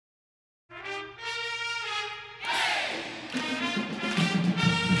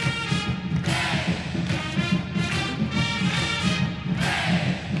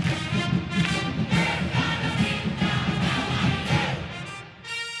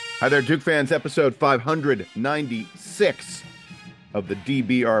Hi there, Duke fans. Episode 596 of the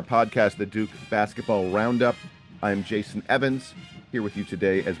DBR podcast, the Duke Basketball Roundup. I'm Jason Evans here with you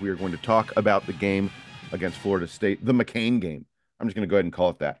today as we are going to talk about the game against Florida State, the McCain game. I'm just going to go ahead and call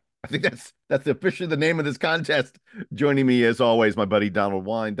it that. I think that's officially the name of this contest. Joining me, as always, my buddy Donald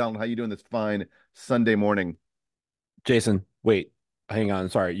Wine. Donald, how you doing this fine Sunday morning? Jason, wait, hang on.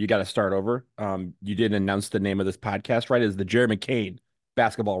 Sorry, you got to start over. You didn't announce the name of this podcast, right? It's the Jerry McCain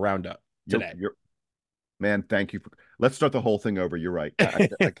Basketball Roundup You're, today. you're, Man, thank you for. Let's start the whole thing over. You're right. I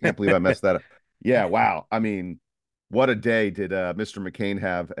can't believe I messed that up. Yeah, wow. I mean, what a day did Mr. McCain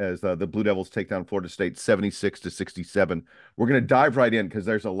have as the Blue Devils take down Florida State 76-67. We're going to dive right in because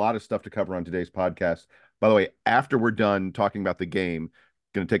there's a lot of stuff to cover on today's podcast. By the way, after we're done talking about the game,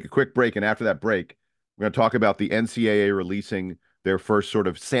 going to take a quick break, and after that break, we're going to talk about the NCAA releasing their first sort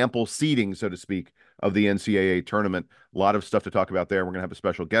of sample seeding, so to speak, of the NCAA tournament. A lot of stuff to talk about there. We're going to have a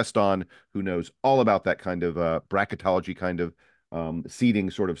special guest on who knows all about that kind of bracketology kind of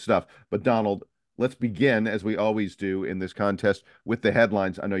seeding sort of stuff. But Donald, let's begin, as we always do in this contest, with the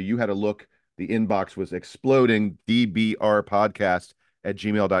headlines. I know you had a look. The inbox was exploding. DBR podcast at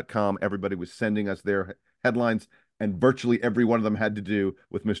gmail.com. Everybody was sending us their headlines, and virtually every one of them had to do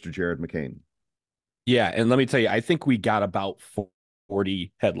with Mr. Jared McCain. Yeah, and let me tell you, I think we got about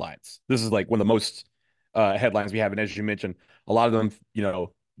 40 headlines. This is like one of the most headlines we have, and as you mentioned, a lot of them,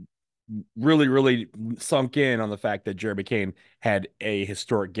 really sunk in on the fact that Jerry McCain had a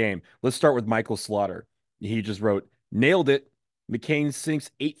historic game. Let's start with Michael Slaughter. He just wrote, nailed it. McCain sinks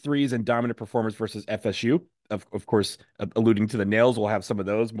 8 threes in dominant performance versus FSU. Of course, alluding to the nails. We'll have some of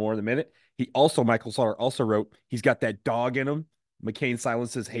those more in a minute. Michael Slaughter also wrote, he's got that dog in him. McCain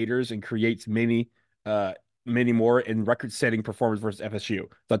silences haters and creates uh, many more in record-setting performance versus FSU.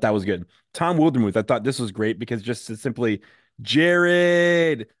 Thought that was good. Tom Wildermuth, I thought this was great because just simply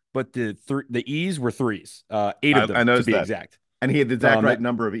Jared, but the E's were threes, eight of I them to noticed be that. exact. And he had the exact right That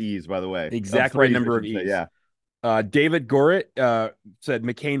number of E's, by the way, of exact right threes, I number of should say. E's. Yeah. David Gorrit said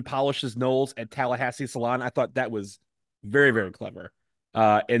McCain polishes Knowles at Tallahassee Salon. I thought that was very clever.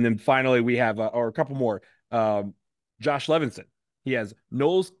 And then finally we have or a couple more. Josh Levinson. He has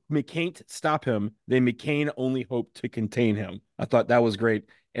Knowles McCain stop him. Then McCain only hoped to contain him. I thought that was great.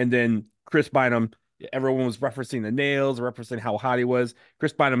 And then Chris Bynum. Everyone was referencing the nails, referencing how hot he was.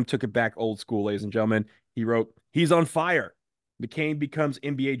 Chris Bynum took it back old school, ladies and gentlemen. He wrote, "He's on fire. McCain becomes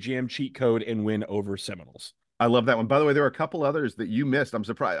NBA Jam cheat code and win over Seminoles." I love that one. By the way, there were a couple others that you missed. I'm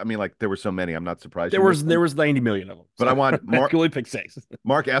surprised. I mean, like there were so many. I'm not surprised There you missed was them. there was 90 million of them. But I So want I could only pick six.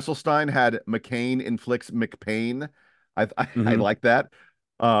 Mark Esselstein had McCain inflicts McPain. I Mm-hmm. like that.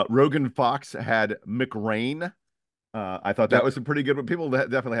 Rogan Fox had McRain. I thought that Yep. was a pretty good one. People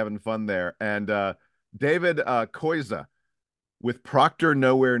definitely having fun there. And David Koiza with Proctor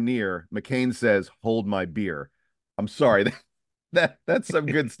nowhere near. McCain says, "Hold my beer." I'm sorry. That's some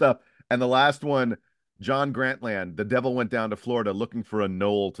good stuff. And the last one, John Grantland, the devil went down to Florida looking for a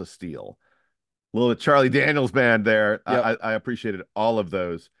knoll to steal. Little Charlie Daniels band there. Yep. I appreciated all of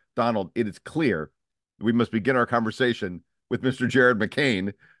those. Donald, it is clear we must begin our conversation with Mr. Jared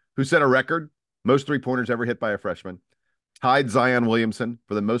McCain, who set a record, most three-pointers ever hit by a freshman, tied Zion Williamson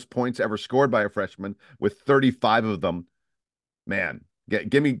for the most points ever scored by a freshman with 35 of them. Man,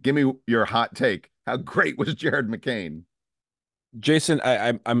 give me your hot take. How great was Jared McCain? Jason,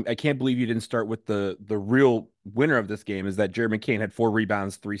 I can't believe you didn't start with the real winner of this game is that Jerry McCain had 4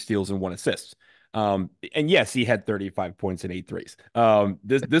 rebounds, 3 steals, and 1 assist. And yes, he had 35 points and 8 threes.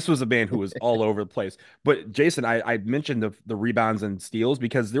 This was a man who was all over the place. But Jason, I mentioned the rebounds and steals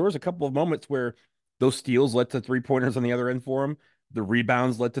because there was a couple of moments where those steals led to 3 pointers on the other end for him. The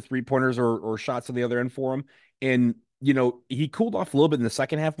rebounds led to 3 pointers or shots on the other end for him. And he cooled off a little bit in the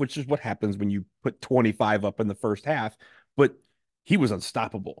second half, which is what happens when you put 25 up in the first half. But he was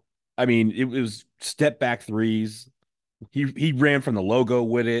unstoppable. I mean, it was step back threes. He ran from the logo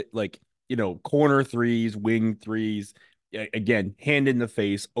with it, like corner threes, wing threes. Again, hand in the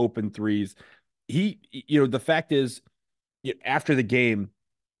face, open threes. The fact is, after the game,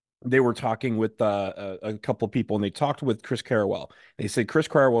 they were talking with a couple of people, and they talked with Chris Carrawell. They said Chris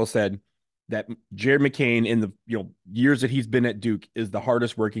Carrawell said that Jared McCain, in the years that he's been at Duke, is the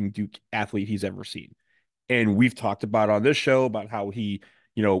hardest working Duke athlete he's ever seen. And we've talked about on this show about how he,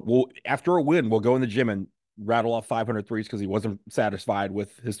 will after a win, we'll go in the gym and rattle off 500 threes because he wasn't satisfied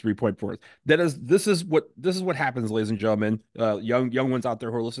with his 3 point fours. This is what happens, ladies and gentlemen, young ones out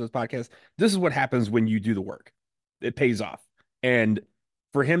there who are listening to this podcast. This is what happens when you do the work. It pays off. And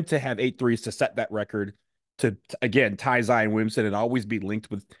for him to have 8 threes to set that record, to again tie Zion Williamson and always be linked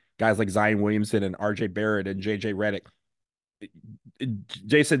with guys like Zion Williamson and RJ Barrett and JJ Redick,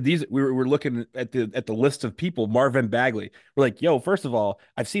 Jason, these we're looking at the list of people. Marvin Bagley. We're like, yo, first of all,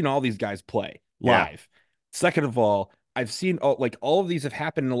 I've seen all these guys play Yeah. live. Second of all, I've seen all of these have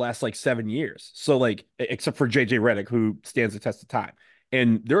happened in the last like 7 years. So like, except for JJ Redick, who stands the test of time.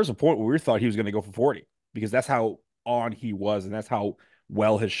 And there was a point where we thought he was going to go for 40 because that's how on he was and that's how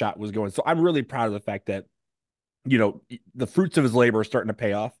well his shot was going. So I'm really proud of the fact that the fruits of his labor are starting to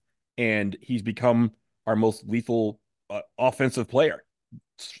pay off, and he's become our most lethal offensive player.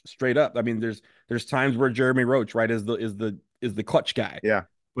 Straight up. I mean, there's times where Jeremy Roach, right, is the clutch guy, Yeah.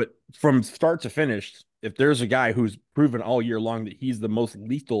 but from start to finish, if there's a guy who's proven all year long that he's the most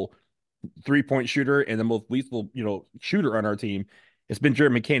lethal 3-point shooter and the most lethal, shooter on our team, it's been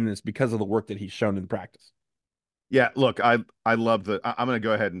Jared McCain, and it's because of the work that he's shown in practice. Yeah, look, I love I'm going to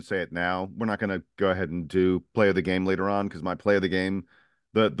go ahead and say it now. We're not going to go ahead and do play of the game later on because my play of the game,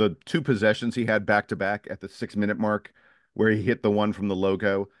 the two possessions he had back to back at the 6 minute mark, where he hit the one from the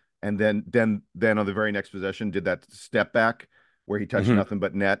logo, and then on the very next possession did that step back where he touched Mm-hmm. nothing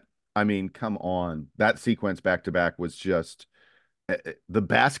but net. I mean, come on, that sequence back to back was just the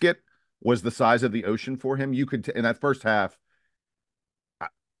basket was the size of the ocean for him. You could in that first half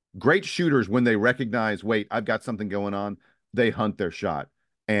great shooters when they recognize, wait, I've got something going on, they hunt their shot.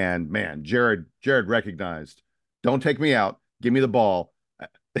 And man, Jared recognized, don't take me out, give me the ball.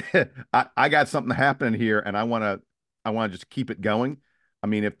 I got something happening here, and I want to just keep it going. I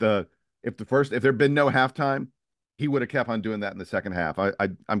mean, if there'd been no halftime, he would have kept on doing that in the second half.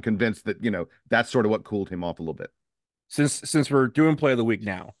 I'm convinced that that's sort of what cooled him off a little bit. Since we're doing play of the week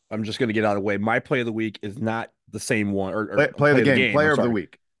now, I'm just going to get out of the way. My play of the week is not the same one, or Play of the play of the game, game. I'm player of the sorry.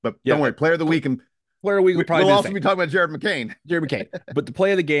 week. But Yeah, don't worry, player of the week, and player of the week will probably we'll be the also same. be talking about Jared McCain. Jeremy Kane. But the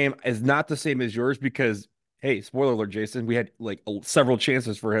play of the game is not the same as yours because, hey, spoiler alert, Jason, we had like several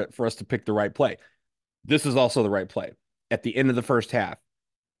chances for us to pick the right play. This is also the right play. At the end of the first half,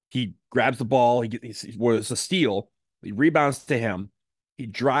 he grabs the ball. It's a steal. He rebounds to him. He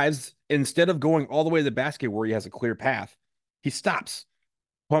drives instead of going all the way to the basket where he has a clear path. He stops,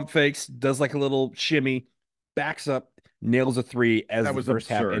 pump fakes, does like a little shimmy, backs up, nails a three as That the was first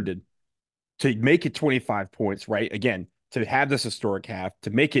half absurd. ended to make it 25 points, right? Again, to have this historic half, to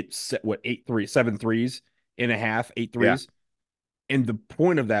make it what 7 threes in a half, eight Yeah. threes. And the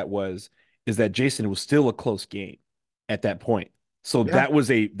point of that is that Jason was still a close game at that point. So Yeah.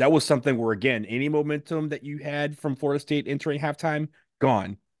 that was something where again, any momentum that you had from Florida State entering halftime,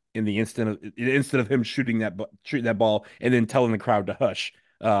 gone in the instant of him shooting that ball and then telling the crowd to hush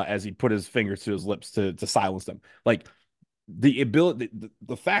as he put his fingers to his lips to silence them. Like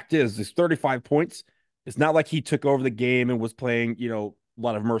the fact is, this 35 points, it's not like he took over the game and was playing, a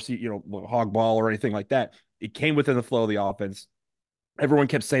lot of mercy, hog ball or anything like that. It came within the flow of the offense. Everyone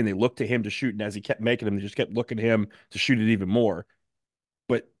kept saying they looked to him to shoot, and as he kept making them, they just kept looking to him to shoot it even more.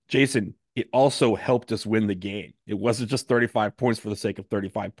 But Jason, it also helped us win the game. It wasn't just 35 points for the sake of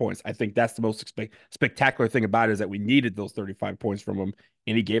 35 points. I think that's the most spectacular thing about it is that we needed those 35 points from him,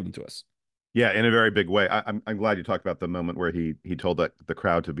 and he gave them to us. Yeah, in a very big way. I'm glad you talked about the moment where he told the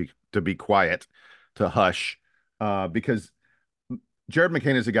crowd to be quiet, to hush, because Jared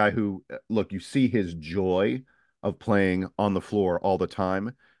McCain is a guy who, look, you see his joy of playing on the floor all the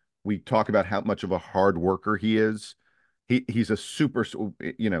time. We talk about how much of a hard worker he is. He's a super,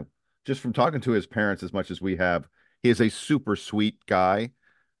 just from talking to his parents as much as we have, he is a super sweet guy,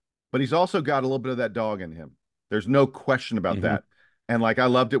 but he's also got a little bit of that dog in him. There's no question about Mm-hmm. that. And like I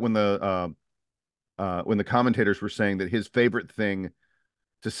loved it when the commentators were saying that his favorite thing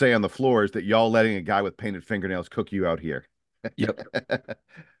to say on the floor is that y'all letting a guy with painted fingernails cook you out here. Yep. It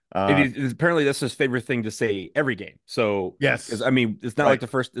uh, is apparently that's his favorite thing to say every game. So, because yes, I mean, right.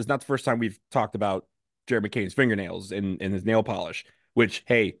 it's not the first time we've talked about Jerry McCain's fingernails and his nail polish. Which,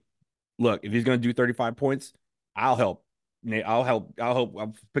 hey, look, if he's going to do 35 points, I'll help. I'll help. I'll help.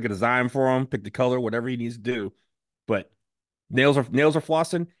 I'll pick a design for him, pick the color, whatever he needs to do. But nails are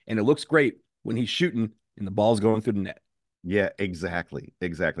flossing, and it looks great when he's shooting and the ball's going through the net. Yeah, exactly.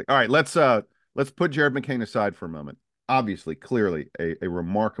 Exactly. All right, let's put Jared McCain aside for a moment. Obviously, clearly a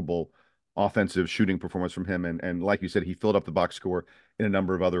remarkable offensive shooting performance from him. And like you said, he filled up the box score in a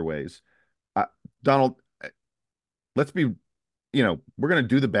number of other ways. Uh, Donald, let's be, we're going to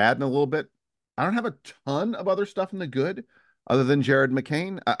do the bad in a little bit. I don't have a ton of other stuff in the good other than Jared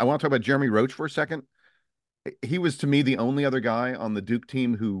McCain. I want to talk about Jeremy Roach for a second. He was to me the only other guy on the Duke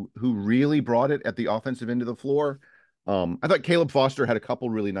team who really brought it at the offensive end of the floor. I thought Caleb Foster had a couple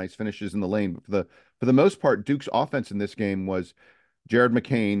really nice finishes in the lane, but for the most part, Duke's offense in this game was Jared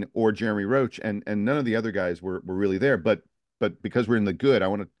McCain or Jeremy Roach, and none of the other guys were really there. But because we're in the good, I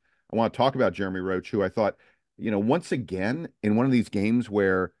want to talk about Jeremy Roach, who I thought once again in one of these games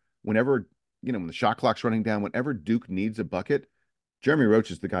where whenever, when the shot clock's running down, whenever Duke needs a bucket, Jeremy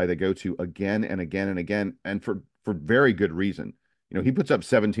Roach is the guy they go to again and again and again, and for very good reason. He puts up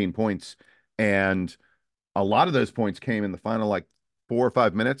 17 points, and a lot of those points came in the final like 4 or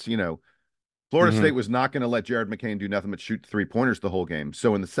 5 minutes. Florida State Hmm. was not going to let Jared McCain do nothing but shoot 3-pointers the whole game.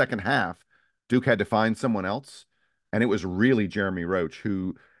 So in the second half, Duke had to find someone else. And it was really Jeremy Roach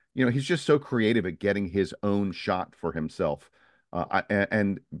who, he's just so creative at getting his own shot for himself.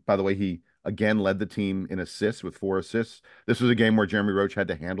 And by the way, he again led the team in assists with 4 assists. This was a game where Jeremy Roach had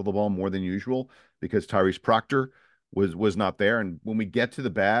to handle the ball more than usual because Tyrese Proctor was not there. And when we get to the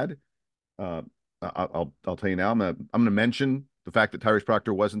bad, uh, I'll tell you now, I'm gonna mention the fact that Tyrese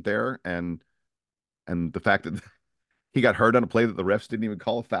Proctor wasn't there, and the fact that he got hurt on a play that the refs didn't even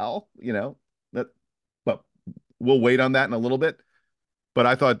call a foul, that, but we'll wait on that in a little bit. But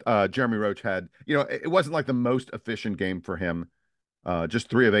I thought Jeremy Roach had, it wasn't like the most efficient game for him, just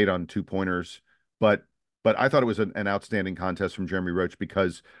 3 of 8 on 2 pointers, but I thought it was an outstanding contest from Jeremy Roach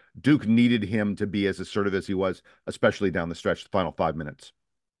because Duke needed him to be as assertive as he was, especially down the stretch, the final 5 minutes.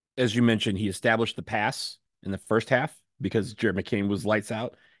 As you mentioned, he established the pass in the first half because Jared McCain was lights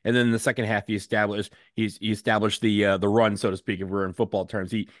out, and then in the second half he established the run, so to speak, if we're in football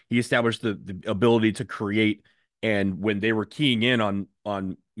terms. He established the ability to create, and when they were keying in on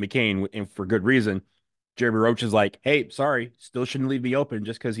McCain, and for good reason, Jeremy Roach is like, "Hey, sorry, still shouldn't leave me open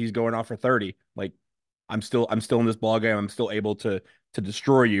just because he's going off for 30. Like, I'm still in this ball game. I'm still able to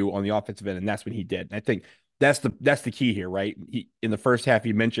destroy you on the offensive end," and that's what he did. And I think that's the key here, right? In the first half,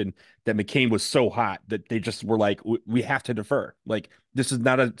 he mentioned that McCain was so hot that they just were like, we have to defer. Like, this is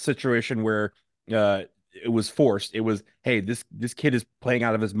not a situation where uh, it was forced. It was, hey, this kid is playing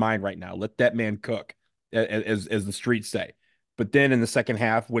out of his mind right now. Let that man cook, as the streets say. But then in the second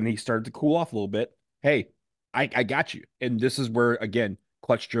half, when he started to cool off a little bit, hey, I got you. And this is where again,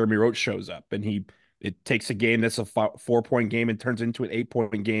 clutch Jeremy Roach shows up, and it takes a game that's a 4 point game and turns into an 8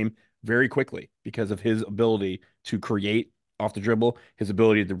 point game very quickly because of his ability to create off the dribble, his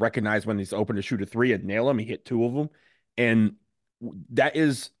ability to recognize when he's open to shoot a three and nail him. He hit 2 of them, and that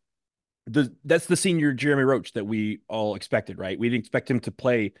is that's the senior Jeremy Roach that we all expected, right? We didn't expect him to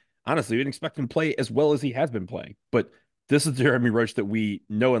play. Honestly, we didn't expect him to play as well as he has been playing. But this is Jeremy Roach that we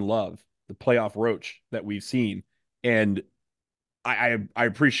know and love, the playoff Roach that we've seen, and I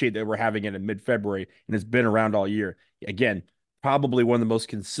appreciate that we're having it in mid-February and it's been around all year. Again, probably one of the most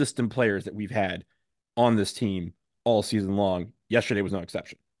consistent players that we've had on this team all season long. Yesterday was no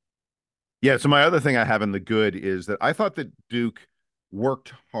exception. Yeah, so my other thing I have in the good is that I thought that Duke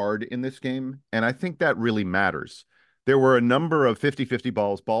worked hard in this game, and I think that really matters. There were a number of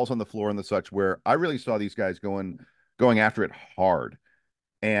 50-50 balls on the floor and the such where I really saw these guys going after it hard.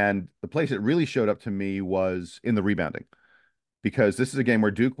 And the place it really showed up to me was in the rebounding, because this is a game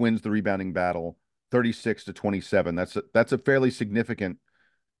where Duke wins the rebounding battle 36-27. That's a fairly significant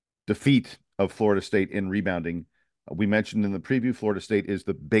defeat of Florida State in rebounding. We mentioned in the preview, Florida State is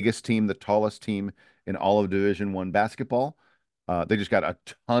the biggest team, the tallest team in all of Division One basketball. They just got a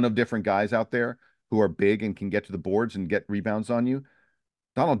ton of different guys out there who are big and can get to the boards and get rebounds on you.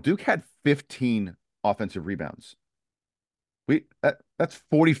 Donald, Duke had 15 offensive rebounds. That's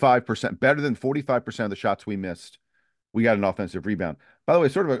 45%, better than 45% of the shots we missed. We got an offensive rebound. By the way,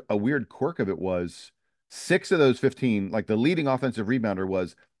 sort of a weird quirk of it was 6 of those 15, like the leading offensive rebounder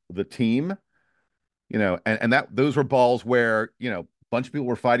was the team, and that those were balls where, a bunch of people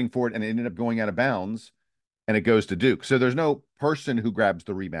were fighting for it and it ended up going out of bounds and it goes to Duke. So there's no person who grabs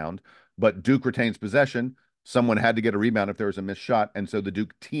the rebound, but Duke retains possession. Someone had to get a rebound if there was a missed shot, and so the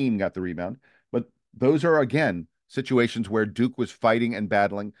Duke team got the rebound. But those are again situations where Duke was fighting and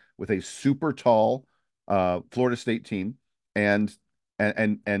battling with a super tall Florida State team, and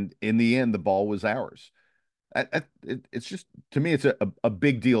and in the end, the ball was ours. It's just, to me, it's a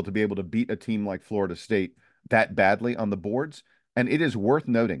big deal to be able to beat a team like Florida State that badly on the boards. And it is worth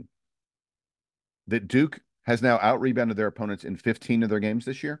noting that Duke has now out rebounded their opponents in 15 of their games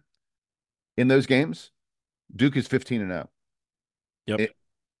this year. In those games, Duke is 15-0. Yep. It,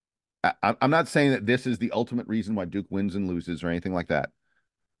 I'm not saying that this is the ultimate reason why Duke wins and loses or anything like that,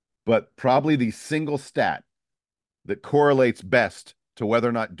 but probably the single stat that correlates best to whether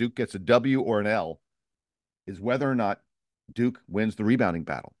or not Duke gets a W or an L is whether or not Duke wins the rebounding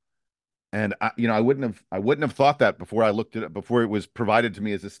battle. And I wouldn't have thought that before I looked at it, before it was provided to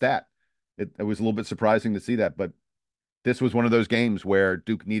me as a stat. It was a little bit surprising to see that, but this was one of those games where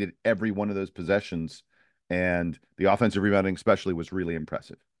Duke needed every one of those possessions, and the offensive rebounding especially was really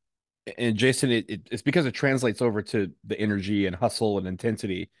impressive. And Jason, it's because it translates over to the energy and hustle and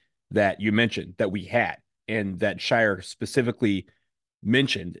intensity that you mentioned that we had. and that Shire specifically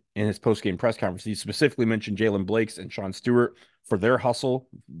mentioned in his post-game press conference. He specifically mentioned Jalen Blakes and Sean Stewart for their hustle,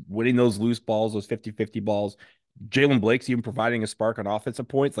 winning those loose balls, those 50-50 balls. Jalen Blake's even providing a spark on offensive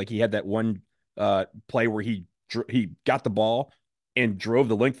points. Like he had that one play where he got the ball and drove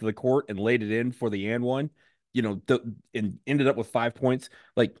the length of the court and laid it in for the and one, and ended up with 5 points.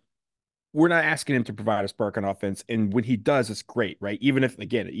 Like we're not asking him to provide a spark on offense. And when he does, it's great, right? Even if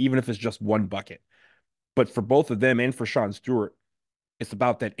it's just one bucket. But for both of them and for Sean Stewart, it's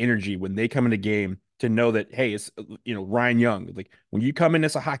about that energy when they come in a game to know that, hey, it's, Ryan Young. Like when you come in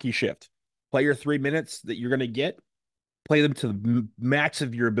as a hockey shift, play your 3 minutes that you're going to get, play them to the max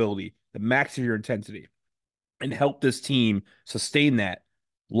of your ability, the max of your intensity, and help this team sustain that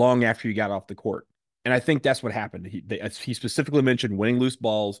long after you got off the court. And I think that's what happened. He specifically mentioned winning loose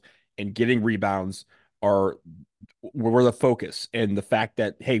balls and getting rebounds are were the focus, and the fact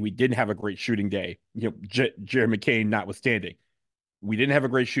that, hey, we didn't have a great shooting day, Jared McCain notwithstanding, we didn't have a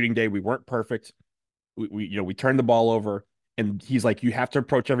great shooting day. We weren't perfect. We turned the ball over, and he's like, you have to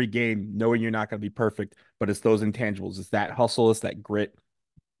approach every game knowing you're not going to be perfect, but it's those intangibles. It's that hustle. It's that grit.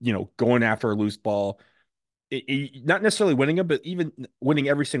 Going after a loose ball, not necessarily winning them, but even winning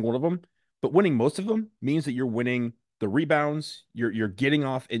every single one of them. But winning most of them means that you're winning the rebounds. You're getting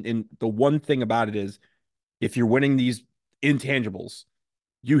off, and the one thing about it is, if you're winning these intangibles,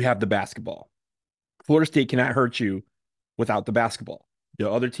 you have the basketball. Florida State cannot hurt you without the basketball. The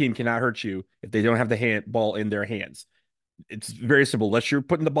other team cannot hurt you if they don't have the ball in their hands. It's very simple. Unless you're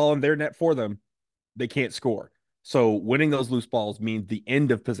putting the ball in their net for them, they can't score. So winning those loose balls means the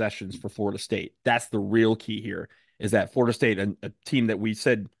end of possessions for Florida State. That's the real key here, is that Florida State, a team that we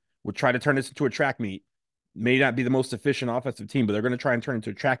said would try to turn this into a track meet, may not be the most efficient offensive team, but they're going to try and turn it into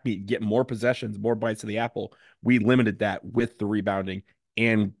a track meet and get more possessions, more bites of the apple. We limited that with the rebounding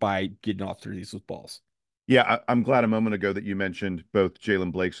and by getting off through these loose balls. Yeah, I'm glad a moment ago that you mentioned both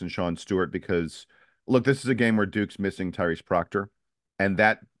Jalen Blakes and Sean Stewart because look, this is a game where Duke's missing Tyrese Proctor, and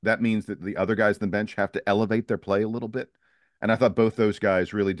that means that the other guys on the bench have to elevate their play a little bit. And I thought both those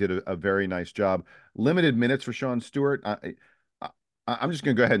guys really did a very nice job. Limited minutes for Sean Stewart. I, I'm just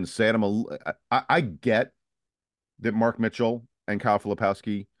going to go ahead and say it. I get that Mark Mitchell and Kyle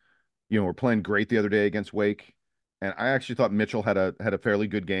Filipowski, were playing great the other day against Wake, and I actually thought Mitchell had a fairly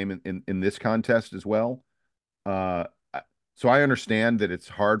good game in this contest as well. Uh, so I understand that it's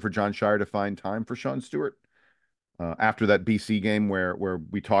hard for John Shire to find time for Sean Stewart after that BC game where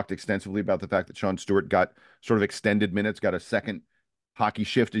we talked extensively about the fact that Sean Stewart got sort of extended minutes, got a second hockey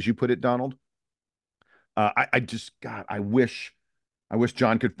shift, as you put it, Donald. I just God, I wish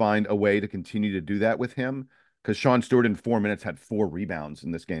John could find a way to continue to do that with him because Sean Stewart in 4 minutes had 4 rebounds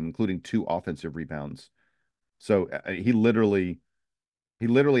in this game, including 2 offensive rebounds. So he literally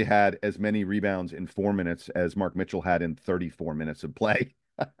had as many rebounds in 4 minutes as Mark Mitchell had in 34 minutes of play.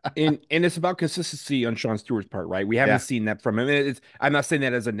 And it's about consistency on Sean Stewart's part, right? We haven't Yeah. seen that from him. I'm not saying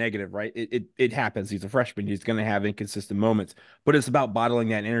that as a negative, right? It happens. He's a freshman. He's going to have inconsistent moments, but it's about bottling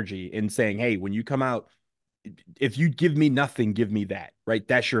that energy and saying, hey, when you come out, if you give me nothing, give me that, right?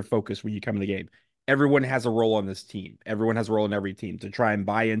 That's your focus when you come in the game. Everyone has a role on this team. Everyone has a role in every team. To try and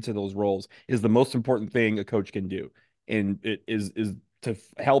buy into those roles is the most important thing a coach can do. And it is to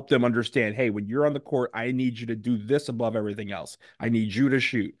help them understand, hey, when you're on the court, I need you to do this above everything else. I need you to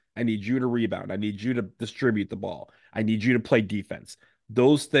shoot. I need you to rebound. I need you to distribute the ball. I need you to play defense.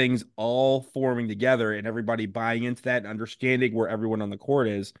 Those things all forming together and everybody buying into that and understanding where everyone on the court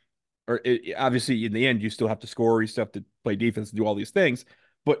is, obviously in the end you still have to score, you still have to play defense, do all these things,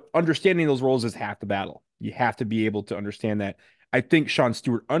 but understanding those roles is half the battle. You have to be able to understand that. I think Sean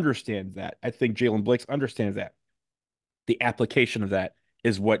Stewart understands that. I think Jalen Blakes understands that. The application of that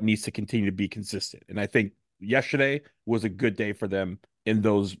is what needs to continue to be consistent. And I think yesterday was a good day for them in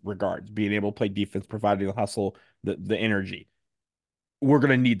those regards, being able to play defense, providing the hustle, the energy. We're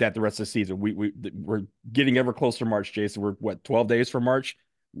going to need that the rest of the season. We're getting ever closer to March, Jason. We're what, 12 days from March.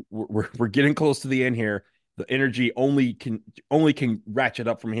 We're getting close to the end here. The energy only can ratchet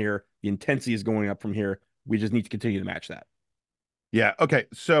up from here. The intensity is going up from here. We just need to continue to match that. Yeah. Okay.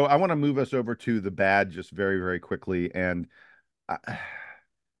 So I want to move us over to the bad just very, very quickly. And I,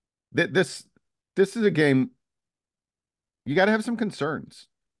 this this is a game you got to have some concerns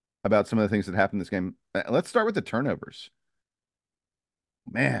about some of the things that happened in this game. Let's start with the turnovers.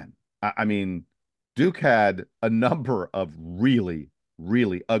 Man, I mean, Duke had a number of really,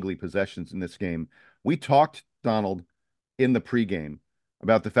 really ugly possessions in this game. We talked, Donald, in the pregame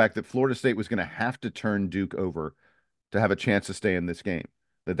about the fact that Florida State was going to have to turn Duke over to have a chance to stay in this game.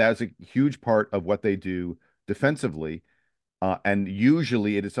 That's a huge part of what they do defensively. And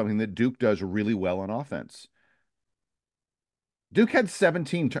usually it is something that Duke does really well on offense. Duke had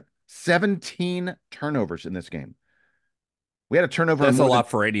 17 turnovers in this game. We had a turnover on That's a more than, lot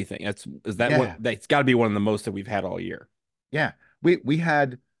for anything. Is that what yeah, that's got to be one of the most that we've had all year. yeah. We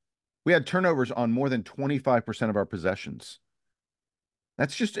had turnovers on more than 25% of our possessions.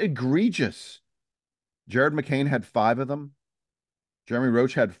 That's just egregious. Jared McCain had 5 of them. Jeremy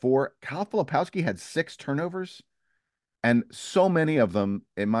Roach had 4. Kyle Filipowski had 6 turnovers. And so many of them,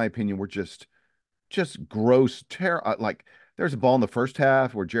 in my opinion, were just gross terror. Like there's a ball in the first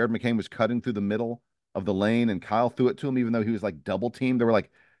half where Jared McCain was cutting through the middle of the lane and Kyle threw it to him, even though he was like double teamed. There were like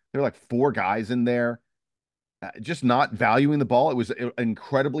 4 guys in there, just not valuing the ball. It was an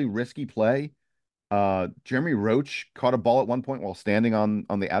incredibly risky play. Jeremy Roach caught a ball at one point while standing on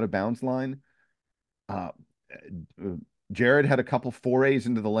the out of bounds line. Uh, uh, Jared had a couple forays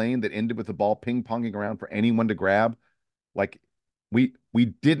into the lane that ended with the ball ping ponging around for anyone to grab. Like we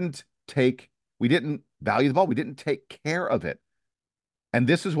didn't value the ball. We didn't take care of it. And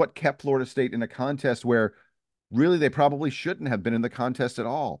this is what kept Florida State in a contest where really they probably shouldn't have been in the contest at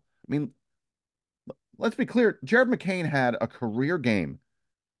all. I mean, let's be clear. Jared McCain had a career game.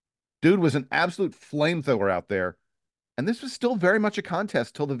 Dude was an absolute flamethrower out there. And this was still very much a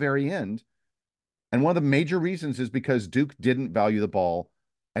contest till the very end. And one of the major reasons is because Duke didn't value the ball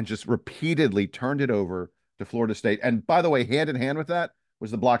and just repeatedly turned it over to Florida State. And by the way, hand in hand with that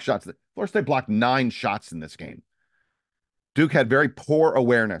was the block shots. Florida State blocked 9 shots in this game. Duke had very poor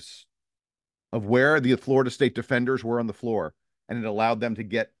awareness of where the Florida State defenders were on the floor, and it allowed them to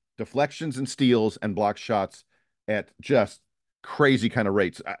get deflections and steals and block shots at just crazy kind of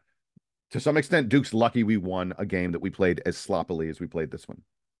rates. To some extent, Duke's lucky we won a game that we played as sloppily as we played this one.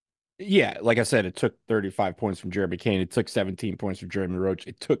 Yeah, like I said, it took 35 points from Jeremy Kane. It took 17 points from Jeremy Roach.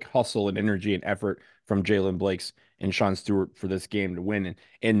 It took hustle and energy and effort from Jalen Blakes and Sean Stewart for this game to win.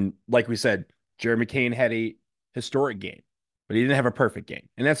 And like we said, Jeremy Kane had a historic game, but he didn't have a perfect game.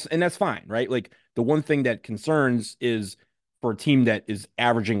 And that's fine, right? Like the one thing that concerns is for a team that is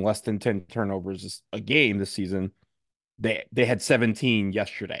averaging less than 10 turnovers a game this season, they had 17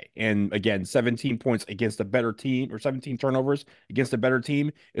 yesterday. And again, 17 points against a better team or 17 turnovers against a better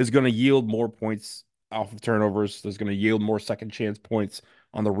team is going to yield more points off of turnovers. There's going to yield more second chance points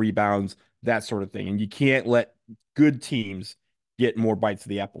on the rebounds, that sort of thing. And you can't let good teams get more bites of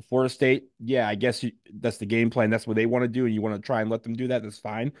the apple. Florida State, yeah, I guess that's the game plan. That's what they want to do. And you want to try and let them do that. That's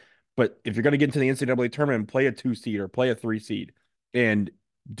fine. But if you're going to get into the NCAA tournament and play a 2 seed or play a 3 seed and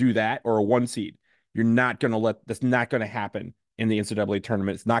do that, or a 1 seed, you're not going to let that's not going to happen in the NCAA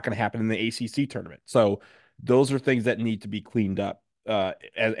tournament. It's not going to happen in the ACC tournament. So those are things that need to be cleaned up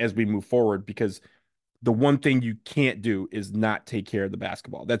as we move forward, because the one thing you can't do is not take care of the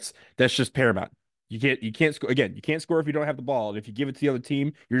basketball. That's just paramount. You can't score again. You can't score if you don't have the ball. And if you give it to the other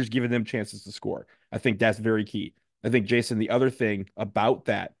team, you're just giving them chances to score. I think that's very key. I think, Jason, the other thing about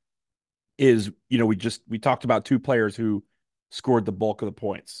that is, we talked about 2 players who scored the bulk of the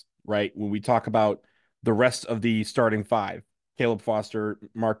points, right? When we talk about the rest of the starting 5, Caleb Foster,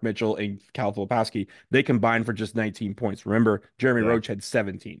 Mark Mitchell, and Cal Filipowski, they combined for just 19 points. Remember, Jeremy Yeah. Roach had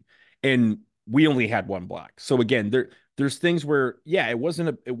 17, and we only had 1 block. So again, there's things where, yeah, it wasn't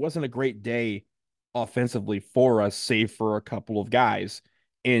a great day offensively for us, save for a couple of guys.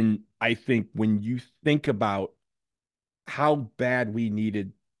 And I think when you think about how bad we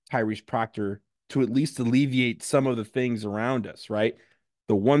needed Tyrese Proctor to at least alleviate some of the things around us, right?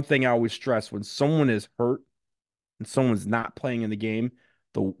 The one thing I always stress when someone is hurt and someone's not playing in the game,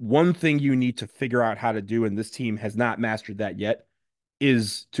 the one thing you need to figure out how to do, and this team has not mastered that yet,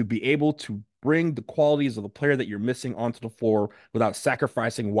 is to be able to bring the qualities of the player that you're missing onto the floor without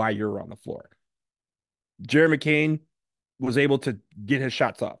sacrificing why you're on the floor. Jerry McCain was able to get his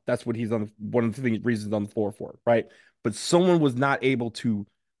shots off. That's what he's on, one of the reasons on the floor for, right? But someone was not able to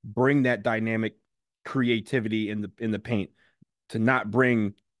bring that dynamic creativity in the paint, to not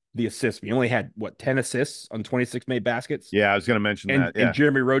bring the assists. We only had what, 10 assists on 26 made baskets, Yeah, I was going to mention and that. and Yeah.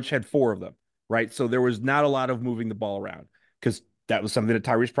 Jeremy Roach had 4 of them, right? So there was not a lot of moving the ball around, because that was something that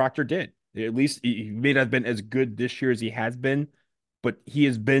Tyrese Proctor did. At least he may not have been as good this year as he has been, but he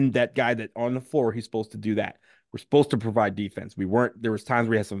has been that guy that on the floor he's supposed to do that. We're supposed to provide defense. We weren't. There was times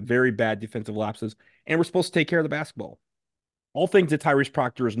we had some very bad defensive lapses, and we're supposed to take care of the basketball. All things that Tyrese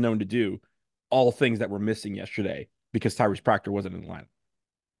Proctor is known to do. All things that were missing yesterday because Tyrese Proctor wasn't in the lineup.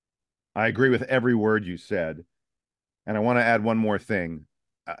 I agree with every word you said. And I want to add one more thing.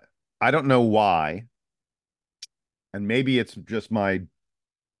 I, I don't know why, and maybe it's just my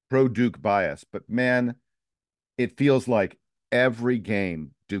pro Duke bias, but man, it feels like every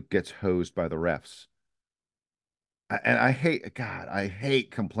game Duke gets hosed by the refs. And I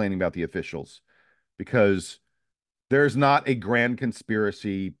hate complaining about the officials because there's not a grand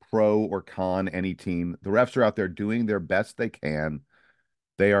conspiracy, pro or con any team. The refs are out there doing their best they can.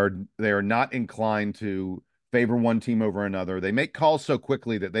 They are not inclined to favor one team over another. They make calls so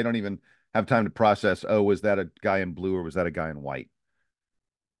quickly that they don't even have time to process, oh, was that a guy in blue or was that a guy in white?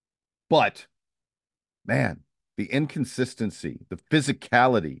 But man, the inconsistency, the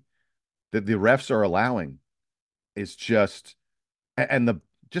physicality that the refs are allowing is just and the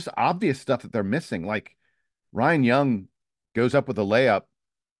just obvious stuff that they're missing. Like Ryan Young goes up with a layup,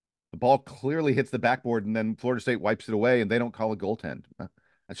 the ball clearly hits the backboard, and then Florida State wipes it away, and they don't call a goaltend.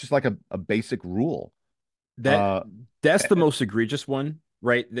 That's just like a basic rule. That Uh, that's the most egregious one,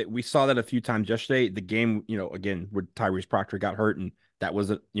 right? That we saw that a few times yesterday. The game, again, where Tyrese Proctor got hurt, and that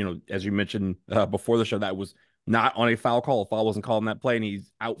was as you mentioned before the show, that was not on a foul call. A foul wasn't called in that play, and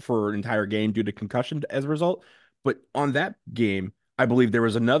he's out for an entire game due to concussion as a result. But on that game, I believe there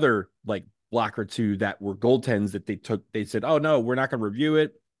was another like block or two that were goaltends that they took. They said, "Oh no, we're not going to review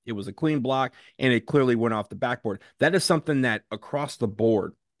it. It was a clean block, and it clearly went off the backboard." That is something that across the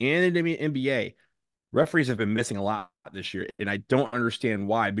board and in the NBA referees have been missing a lot this year, and I don't understand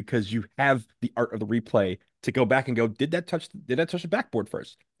why. Because you have the art of the replay to go back and go, did that touch the backboard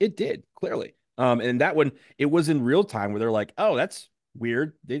first? It did clearly. And that one, it was in real time where they're like, oh, that's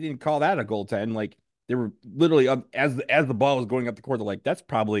weird. They didn't call that a goaltend. Like they were literally as the ball was going up the court, they're like, that's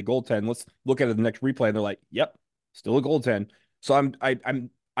probably a goaltend. Let's look at it the next replay, and they're like, yep, still a goaltend. So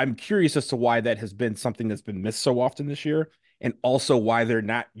I'm curious as to why that has been something that's been missed so often this year, and also why they're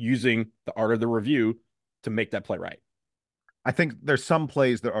not using the art of the review to make that play right. I think there's some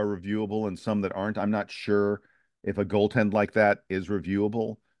plays that are reviewable and some that aren't. I'm not sure if a goaltend like that is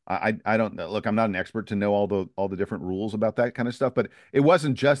reviewable. I don't know. Look, I'm not an expert to know all the different rules about that kind of stuff, but it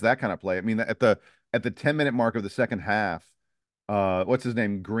wasn't just that kind of play. I mean, at the 10-minute mark of the second half, what's his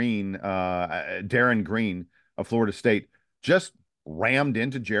name? Darren Green of Florida State just rammed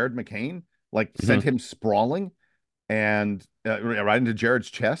into Jared McCain, like sent Mhm. him sprawling and right into Jared's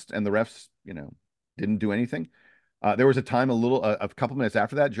chest, and the refs, didn't do anything. There was a time a couple minutes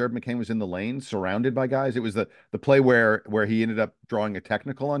after that, Jared McCain was in the lane, surrounded by guys. It was the play where he ended up drawing a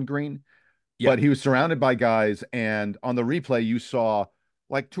technical on Green, Yeah. but he was surrounded by guys, and on the replay, you saw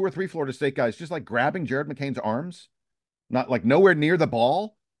like two or three Florida State guys just like grabbing Jared McCain's arms, not like nowhere near the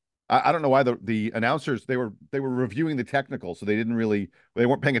ball. I don't know why the announcers they were reviewing the technical, so they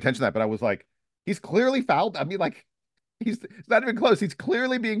weren't paying attention to that. But I was like, he's clearly fouled. I mean, like it's not even close. He's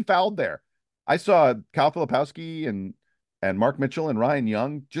clearly being fouled there. I saw Kyle Filipowski and Mark Mitchell and Ryan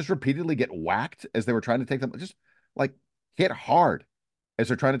Young just repeatedly get whacked as they were trying to take them, just like hit hard as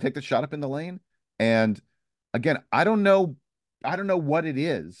they're trying to take the shot up in the lane. And again, I don't know what it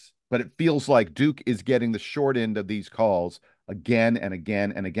is, but it feels like Duke is getting the short end of these calls again and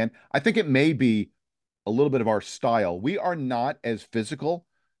again and again. I think it may be a little bit of our style. We are not as physical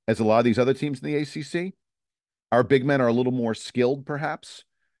as a lot of these other teams in the ACC. Our big men are a little more skilled, perhaps.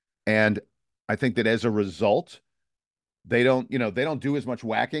 And I think that as a result, they don't do as much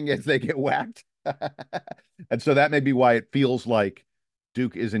whacking as they get whacked. And so that may be why it feels like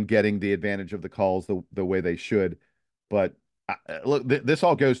Duke isn't getting the advantage of the calls the way they should. But look, this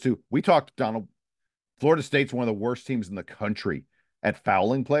all goes to we talked, Donald. Florida State's one of the worst teams in the country at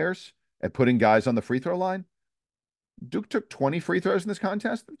fouling players, at putting guys on the free throw line. Duke took 20 free throws in this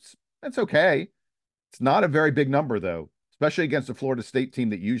contest. That's okay. It's not a very big number, though, especially against a Florida State team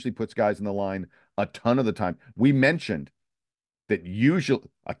that usually puts guys in the line a ton of the time. We mentioned that usually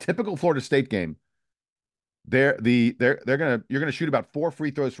a typical Florida State game, you're gonna shoot about 4 free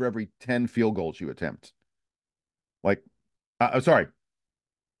throws for every 10 field goals you attempt. Like, sorry,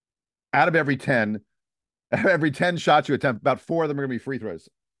 out of every 10, every 10 shots you attempt, about four of them are gonna be free throws.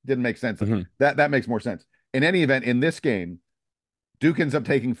 Didn't make sense. Mhm. That makes more sense. In any event, in this game, Duke ends up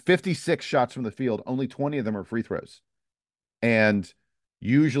taking 56 shots from the field. Only 20 of them are free throws. And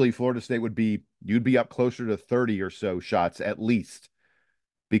usually Florida State you'd be up closer to 30 or so shots at least,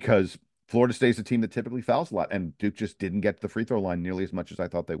 because Florida State's a team that typically fouls a lot, and Duke just didn't get to the free throw line nearly as much as I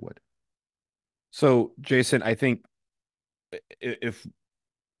thought they would. So, Jason, I think if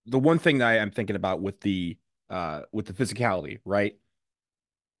the one thing that I am thinking about with the physicality, right?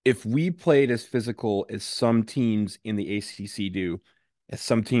 If we played as physical as some teams in the ACC do, as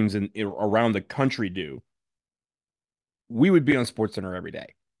some teams around the country do, we would be on SportsCenter every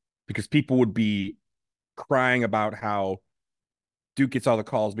day because people would be crying about how Duke gets all the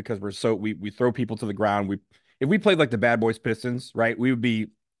calls because we throw people to the ground. We If we played like the Bad Boys Pistons, right, we would be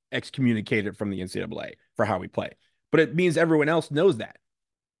excommunicated from the NCAA for how we play. But it means everyone else knows that,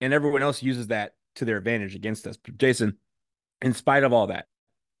 and everyone else uses that to their advantage against us. But Jason, in spite of all that,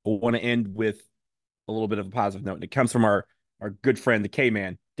 I want to end with a little bit of a positive note. And it comes from our good friend, the K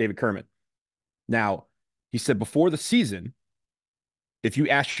man, David Kerman. Now, he said before the season, if you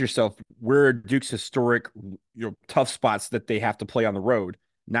ask yourself where are Duke's historic, tough spots that they have to play on the road,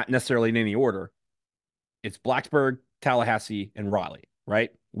 not necessarily in any order, it's Blacksburg, Tallahassee, and Raleigh,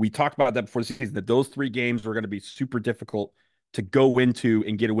 right? We talked about that before the season, that those three games were going to be super difficult to go into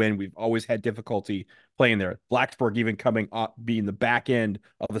and get a win. We've always had difficulty playing there. Blacksburg even coming up, being the back end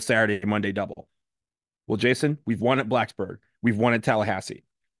of the Saturday and Monday double. Well, Jason, we've won at Blacksburg. We've won at Tallahassee.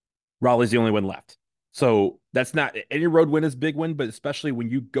 Raleigh's the only one left. So that's not any road win is big win, but especially when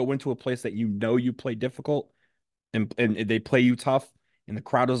you go into a place that you know you play difficult and they play you tough and the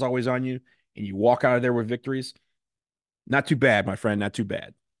crowd is always on you and you walk out of there with victories. Not too bad, my friend. Not too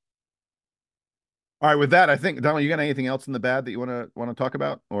bad. All right, with that, I think Donald, you got anything else in the bad that you want to talk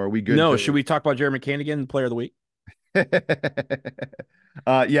about, or are we good No, should to? we talk about Jerry McCain again, player of the week? Yes,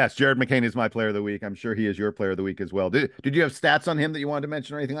 Jared McCain is my player of the week. I'm sure he is your player of the week as well. Did you have stats on him that you wanted to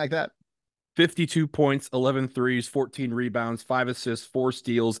mention or anything like that? 52 points, 11 threes, 14 rebounds, 5 assists, 4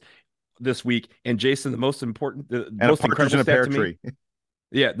 steals this week. And Jason, the And a most partridge incredible in a stat pear to me. tree.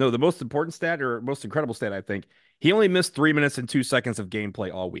 Yeah, no, the most important stat or most incredible stat, I think, he only missed 3 minutes and 2 seconds of gameplay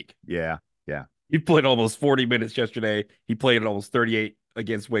all week. Yeah, yeah. He played almost 40 minutes yesterday. He played almost 38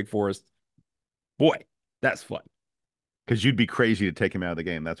 against Wake Forest. Boy, that's fun. Because you'd be crazy to take him out of the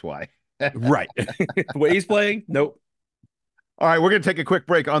game. That's why. Right. The way he's playing, nope. All right, we're going to take a quick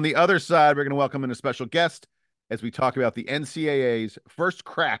break. On the other side, we're going to welcome in a special guest as we talk about the NCAA's first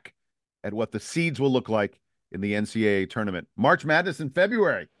crack at what the seeds will look like in the NCAA tournament. March Madness in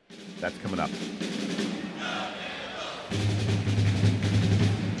February. That's coming up.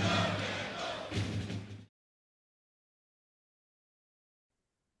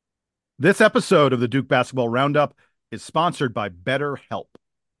 This episode of the Duke Basketball Roundup is sponsored by BetterHelp.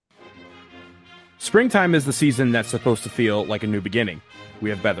 Springtime is the season that's supposed to feel like a new beginning.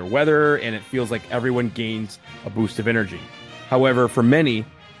 We have better weather, and it feels like everyone gains a boost of energy. However, for many,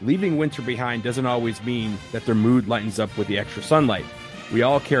 leaving winter behind doesn't always mean that their mood lightens up with the extra sunlight. We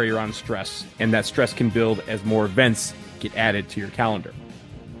all carry around stress, and that stress can build as more events get added to your calendar.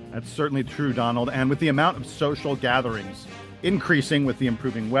 That's certainly true, Donald. And with the amount of social gatherings increasing with the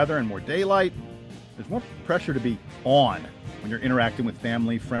improving weather and more daylight, there's more pressure to be on when you're interacting with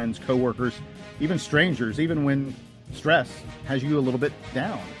family, friends, coworkers, even strangers, even when stress has you a little bit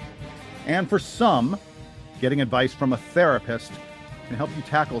down. And for some, getting advice from a therapist can help you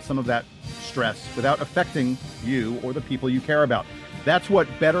tackle some of that stress without affecting you or the people you care about. That's what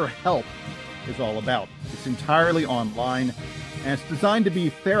BetterHelp is all about. It's entirely online, and it's designed to be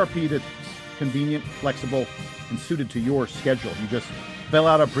therapy that's convenient, flexible, and suited to your schedule. You just fill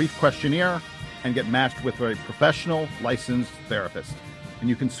out a brief questionnaire and get matched with a professional, licensed therapist. And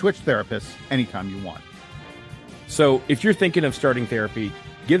you can switch therapists anytime you want. So if you're thinking of starting therapy,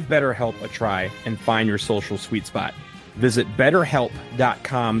 give BetterHelp a try and find your social sweet spot. Visit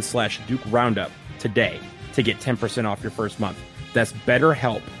betterhelp.com/Duke Roundup today to get 10% off your first month. That's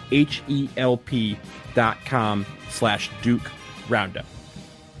BetterHelp, HELP.com/Duke Roundup.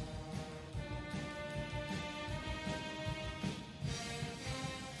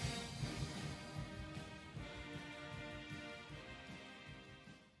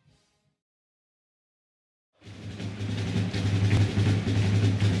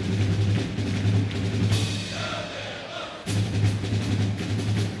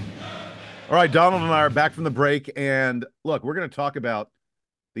 All right, Donald and I are back from the break. And look, we're going to talk about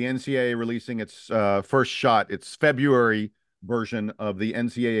the NCAA releasing its first shot, its February version of the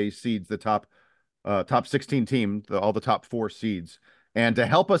NCAA seeds, the top 16 team, all the top 4 seeds. And to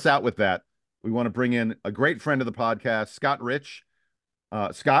help us out with that, we want to bring in a great friend of the podcast, Scott Rich.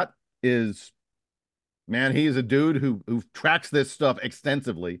 Scott is, man, he is a dude who tracks this stuff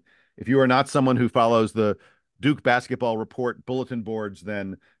extensively. If you are not someone who follows the Duke Basketball Report bulletin boards,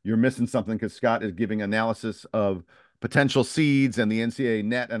 then you're missing something because Scott is giving analysis of potential seeds and the NCAA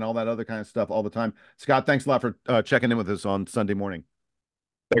net and all that other kind of stuff all the time. Scott, thanks a lot for checking in with us on Sunday morning.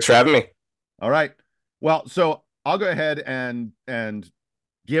 Thanks for having me. All right. Well, so I'll go ahead and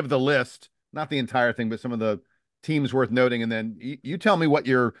give the list, not the entire thing, but some of the teams worth noting, and then you tell me what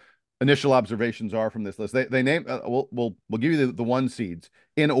your initial observations are from this list. They name we'll give you the 1 seeds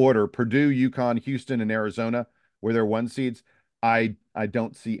in order: Purdue, UConn, Houston, and Arizona, where they're 1 seeds. I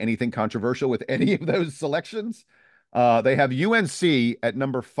don't see anything controversial with any of those selections. They have UNC at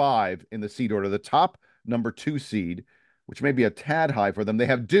number 5 in the seed order, the top number 2 seed, which may be a tad high for them. They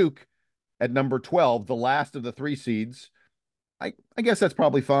have Duke at number 12, the last of the 3 seeds. I guess that's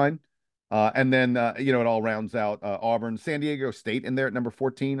probably fine. And then it all rounds out Auburn, San Diego State in there at number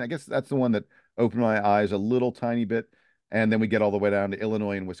 14. I guess that's the one that opened my eyes a little tiny bit. And then we get all the way down to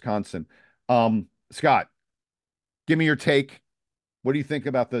Illinois and Wisconsin. Scott, give me your take. What do you think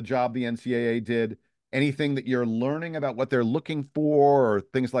about the job the NCAA did? Anything that you're learning about what they're looking for or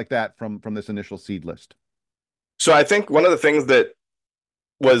things like that from this initial seed list? So I think one of the things that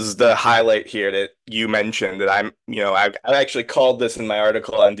was the highlight here that you mentioned that I actually called this in my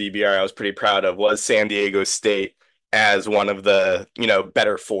article on DBR. I was pretty proud of was San Diego State as one of the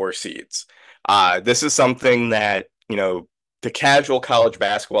better four seeds. This is something that the casual college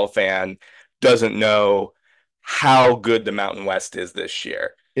basketball fan doesn't know how good the Mountain West is this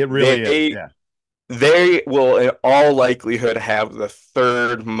year. It really is. They Yeah. they will in all likelihood have the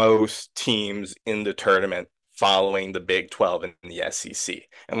third most teams in the tournament following the Big 12 and the SEC,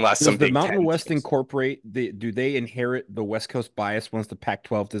 unless Does some the Big Mountain 10 West teams. incorporate do they inherit the West Coast bias once the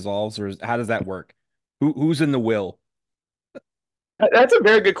Pac-12 dissolves, or how does that work? Who's in the will? That's a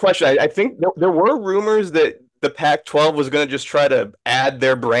very good question. I think there were rumors that the Pac-12 was going to just try to add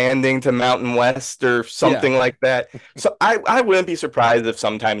their branding to Mountain West or Yeah. something like that. So I wouldn't be surprised if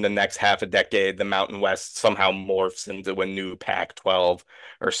sometime in the next half a decade, the Mountain West somehow morphs into a new Pac-12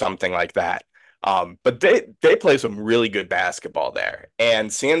 or something like that. But they play some really good basketball there.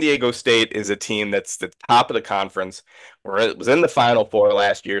 And San Diego State is a team that's the top of the conference, where it was in the Final Four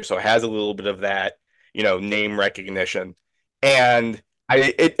last year, so it has a little bit of that, name recognition. And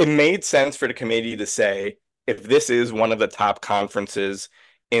it made sense for the committee to say, if this is one of the top conferences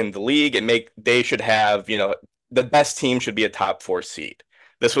in the league, they should have, the best team should be a top four seed.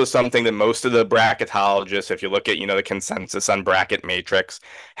 This was something that most of the bracketologists, if you look at, the consensus on bracket matrix,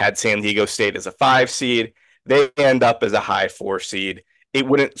 had San Diego State as a 5 seed. They end up as a high 4 seed. It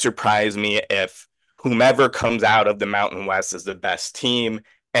wouldn't surprise me if whomever comes out of the Mountain West as the best team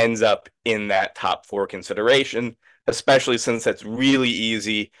ends up in that top 4 consideration, especially since it's really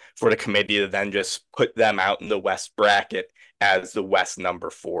easy for the committee to then just put them out in the West bracket as the West number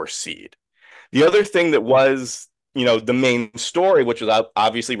 4 seed. The other thing that was, the main story, which is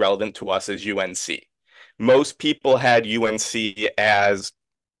obviously relevant to us, is UNC. Most people had UNC as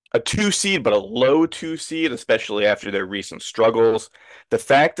a 2 seed, but a low 2 seed, especially after their recent struggles. The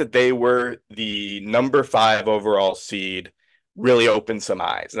fact that they were the number 5 overall seed really opened some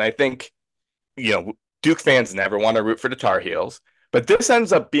eyes. And I think Duke fans never want to root for the Tar Heels, but this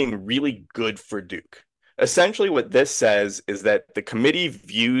ends up being really good for Duke. Essentially, what this says is that the committee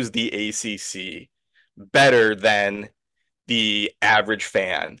views the ACC better than the average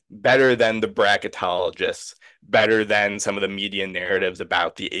fan, better than the bracketologists, better than some of the media narratives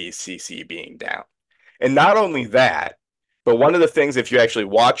about the ACC being down. And not only that, but one of the things, if you actually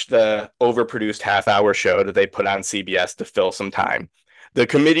watch the overproduced half-hour show that they put on CBS to fill some time, the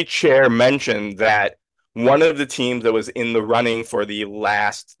committee chair mentioned that one of the teams that was in the running for the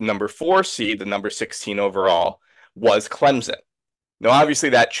last number 4 seed, the number 16 overall, was Clemson. Now, obviously,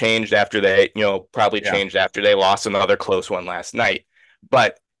 that changed after probably Yeah. changed after they lost another close one last night.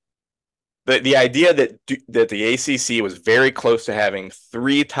 But the idea that the ACC was very close to having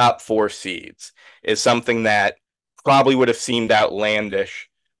 3 top 4 seeds is something that probably would have seemed outlandish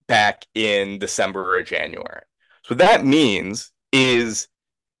back in December or January. So what that means is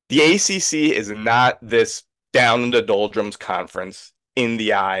the ACC is not this down in the doldrums conference in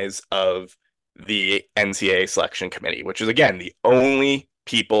the eyes of the NCAA selection committee, which is, again, the only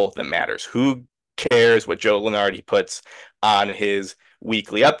people that matters. Who cares what Joe Lunardi puts on his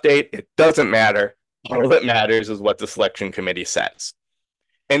weekly update? It doesn't matter. All that matters is what the selection committee says.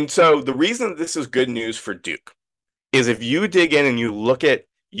 And so the reason that this is good news for Duke is if you dig in and you look at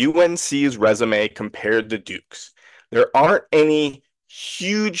UNC's resume compared to Duke's, there aren't any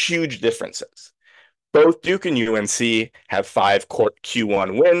huge differences. Both Duke and UNC have 5 court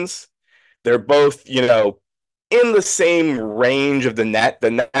Q1 wins. They're both, in the same range of the net.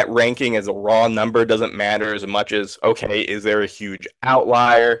 The net ranking as a raw number doesn't matter as much as, okay, is there a huge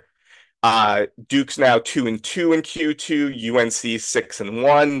outlier? Duke's now 2-2 in Q2, UNC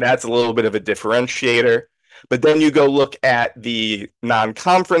 6-1. That's a little bit of a differentiator. But then you go look at the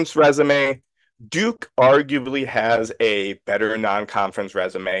non-conference resume. Duke arguably has a better non-conference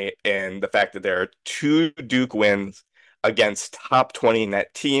resume in the fact that there are 2 Duke wins against top 20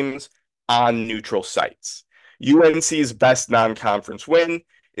 net teams on neutral sites. UNC's best non-conference win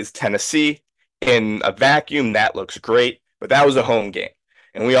is Tennessee. In a vacuum, that looks great, but that was a home game.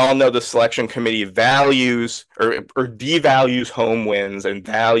 And we all know the selection committee values or devalues home wins and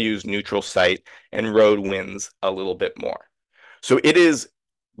values neutral site and road wins a little bit more. So it is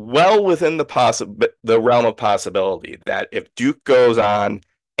well within the realm of possibility that if Duke goes on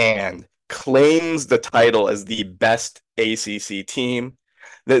and claims the title as the best ACC team,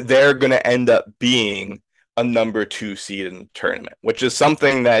 that they're going to end up being a number 2 seed in the tournament, which is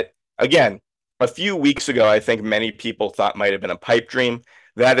something that, again, a few weeks ago, I think many people thought might have been a pipe dream.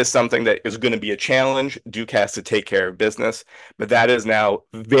 That is something that is going to be a challenge. Duke has to take care of business, but that is now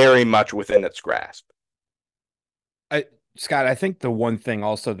very much within its grasp. Scott, I think the one thing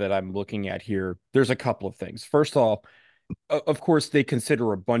also that I'm looking at here, there's a couple of things. First of all, of course, they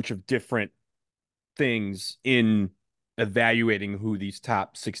consider a bunch of different things in evaluating who these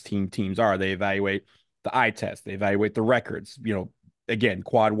top 16 teams are. They evaluate the eye test, they evaluate the records, again,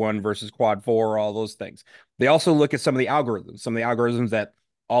 quad 1 versus quad 4, all those things. They also look at some of the algorithms that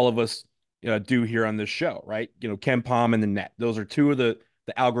all of us do here on this show, right? KenPom and the net. Those are two of the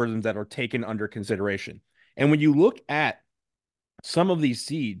algorithms that are taken under consideration. And when you look at some of these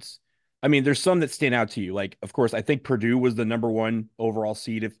seeds, I mean, there's some that stand out to you. Like, of course, I think Purdue was the number 1 overall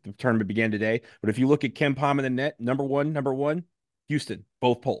seed if the tournament began today. But if you look at KenPom and the net, number one, Houston,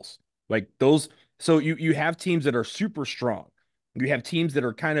 both polls. Like those. So you have teams that are super strong. You have teams that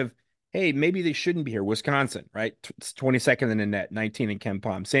are kind of, hey, maybe they shouldn't be here. Wisconsin, right? It's 22nd in the net, 19 in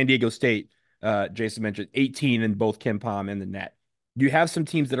KenPom. San Diego State, Jason mentioned, 18 in both KenPom and the net. You have some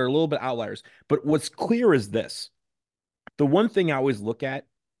teams that are a little bit outliers. But what's clear is this. The one thing I always look at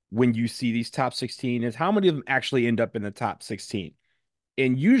when you see these top 16 is how many of them actually end up in the top 16.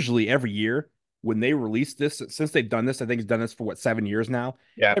 And usually every year when they release this, since they've done this, I think it's done this for 7 years now.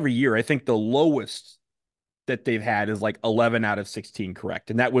 Yeah. Every year, I think the lowest that they've had is like 11 out of 16 correct.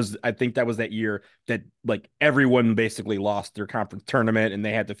 And I think that was that year that like everyone basically lost their conference tournament and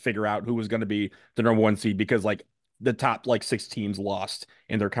they had to figure out who was going to be the number 1 seed because like the top like 6 teams lost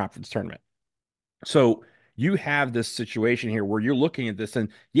in their conference tournament. So you have this situation here where you're looking at this and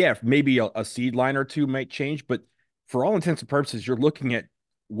yeah, maybe a seed line or two might change, but for all intents and purposes, you're looking at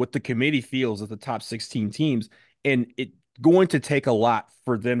what the committee feels as the top 16 teams, and it's going to take a lot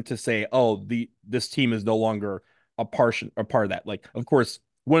for them to say, oh, this team is no longer a part of that. Like, of course,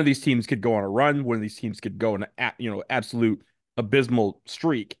 one of these teams could go on a run, one of these teams could go on an absolute abysmal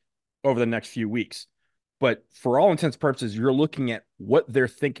streak over the next few weeks. But for all intents and purposes, you're looking at what they're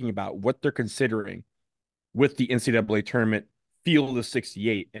thinking about, what they're considering with the NCAA tournament field of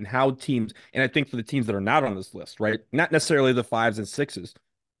 68 and how teams, and I think for the teams that are not on this list, right? Not necessarily the 5s and 6s,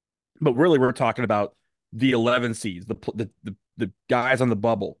 but really we're talking about the 11 seeds, the guys on the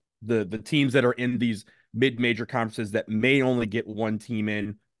bubble, the teams that are in these mid-major conferences that may only get 1 team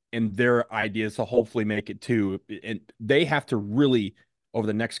in, and their idea is to hopefully make it 2. And they have to really, over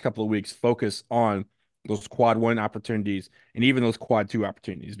the next couple of weeks, focus on those quad 1 opportunities and even those quad 2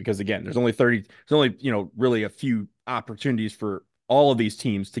 opportunities, because again, there's only really a few opportunities for all of these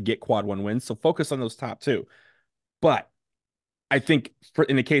teams to get quad 1 wins. So focus on those top 2. But I think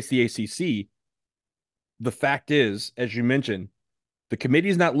in the case of the ACC, the fact is, as you mentioned, the committee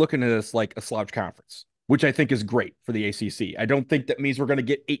is not looking at this like a slouch conference, which I think is great for the ACC. I don't think that means we're going to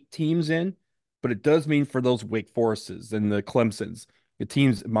get 8 teams in, but it does mean for those Wake Forests and the Clemsons, the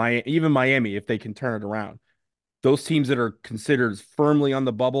teams, even Miami, if they can turn it around, those teams that are considered firmly on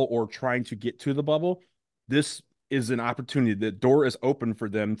the bubble or trying to get to the bubble, this is an opportunity. The door is open for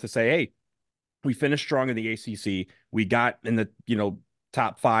them to say, hey, we finished strong in the ACC. We got in the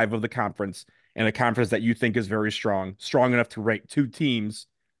top 5 of the conference, and a conference that you think is very strong enough to rank 2 teams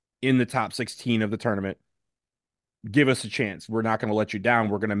in the top 16 of the tournament. Give us a chance. We're not going to let you down.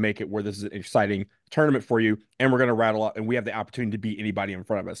 We're going to make it where this is an exciting tournament for you, and we're going to rattle up, and we have the opportunity to beat anybody in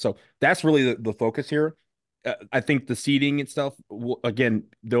front of us. So that's really the focus here. I think the seeding itself, again,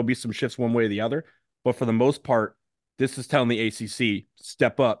 there'll be some shifts one way or the other, but for the most part, this is telling the ACC,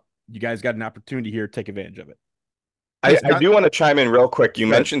 step up. You guys got an opportunity here. Take advantage of it. I do want to chime in real quick. You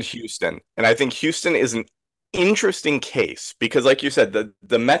mentioned Houston, and I think Houston is an interesting case because, like you said,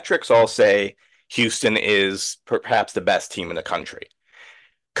 the metrics all say Houston is perhaps the best team in the country.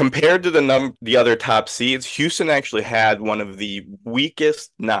 Compared to the other top seeds, Houston actually had one of the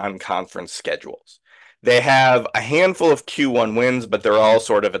weakest non-conference schedules. They have a handful of Q1 wins, but they're all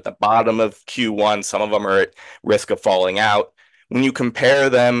sort of at the bottom of Q1. Some of them are at risk of falling out. When you compare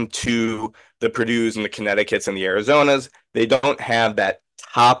them to the Purdues and the Connecticuts and the Arizonas, they don't have that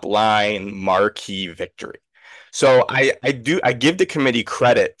top line marquee victory. So I give the committee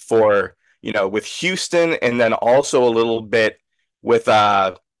credit for, with Houston, and then also a little bit with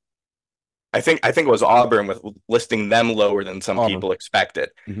I think it was Auburn, with listing them lower than some people expected.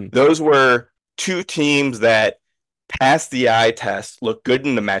 Mm-hmm. Those were 2 teams that passed the eye test, looked good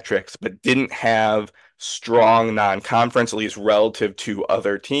in the metrics, but didn't have strong non-conference, at least relative to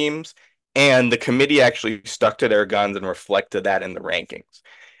other teams. And the committee actually stuck to their guns and reflected that in the rankings.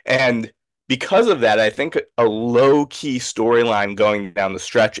 And because of that, I think a low key storyline going down the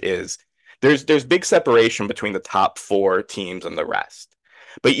stretch is there's big separation between the top four teams and the rest.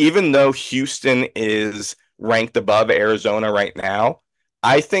 But even though Houston is ranked above Arizona right now,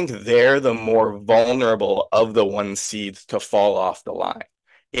 I think they're the more vulnerable of the one seeds to fall off the line.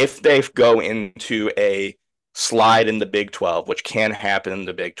 If they go into a slide in the Big 12, which can happen in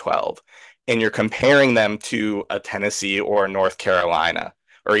the Big 12, and you're comparing them to a Tennessee or a North Carolina,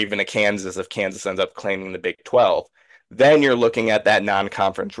 or even a Kansas if Kansas ends up claiming the Big 12, then you're looking at that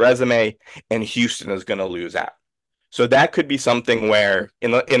non-conference resume, and Houston is going to lose out. So that could be something where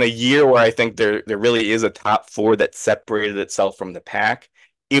in a year where I think there really is a top four that separated itself from the pack,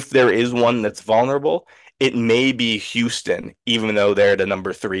 if there is one that's vulnerable, it may be Houston, even though they're the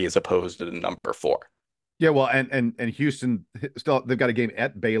number three as opposed to the number four. Yeah, well, and Houston still they've got a game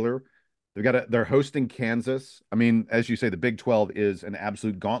at Baylor. They're hosting Kansas. I mean, as you say, the Big 12 is an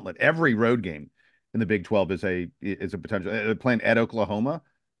absolute gauntlet. Every road game in the Big 12 is a potential. They're playing at Oklahoma.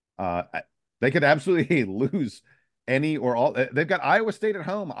 Uh, they could absolutely lose any or all. They've got Iowa State at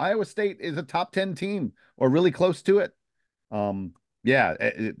home. Iowa State is a top 10 team or really close to it. Yeah,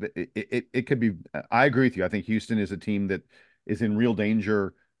 it could be. I agree with you. I think Houston is a team that is in real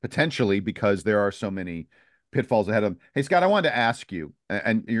danger potentially because there are so many pitfalls ahead of them. Hey, Scott, I wanted to ask you,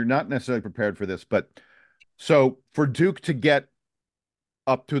 and you're not necessarily prepared for this, but so for Duke to get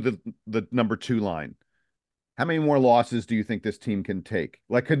up to the number two line, how many more losses do you think this team can take?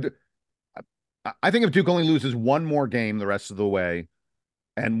 Like, I think if Duke only loses one more game the rest of the way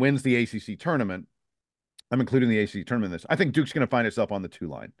and wins the ACC tournament, I'm including the ACC tournament in this. I think Duke's going to find itself on the two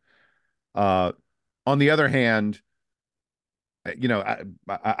line. Uh, on the other hand, I'd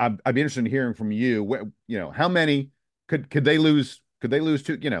be interested in hearing from you. How many could they lose? Could they lose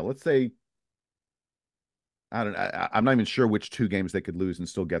two? Let's say I don't. I'm not even sure which two games they could lose and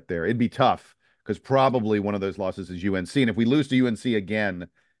still get there. It'd be tough because probably one of those losses is UNC, and if we lose to UNC again,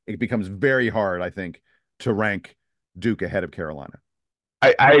 it becomes very hard, I think, to rank Duke ahead of Carolina.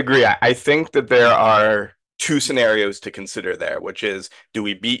 I agree. I think that there are two scenarios to consider there, which is do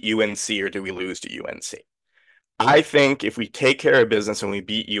we beat UNC or do we lose to UNC? I think if we take care of business and we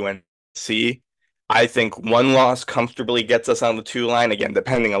beat UNC, I think one loss comfortably gets us on the two line. Again,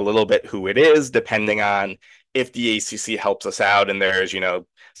 depending a little bit who it is, depending on if the ACC helps us out and there's,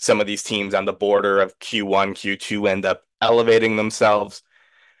 some of these teams on the border of Q1, Q2 end up elevating themselves.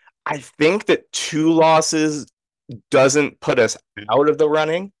 I think that two losses doesn't put us out of the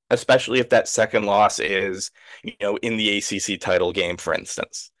running, especially if that second loss is, in the ACC title game, for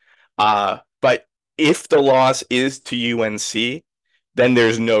instance. But if the loss is to UNC, then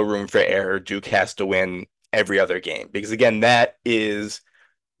there's no room for error. Duke has to win every other game because, again, that is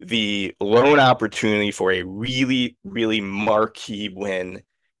the lone opportunity for a really, really marquee win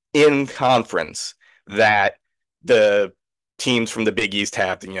in conference that the teams from the Big East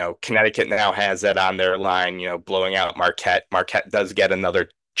have. Connecticut now has that on their line, blowing out Marquette. Marquette does get another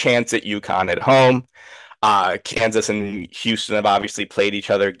chance at UConn at home. Kansas and Houston have obviously played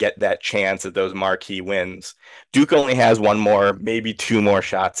each other, get that chance at those marquee wins. Duke only has one more, maybe two more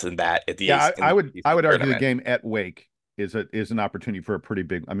shots than that at the Yeah, in the I would argue the tournament. game at Wake is an opportunity for a pretty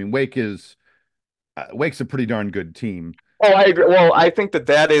big. I mean, Wake's a pretty darn good team. Oh, I agree. Well, I think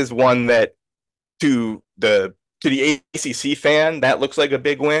that is one that to the ACC fan, that looks like a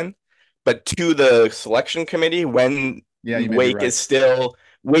big win. But to the selection committee, when Yeah, you may be right.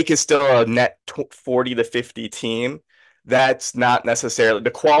 Wake is still a net 40 to 50 team, that's not necessarily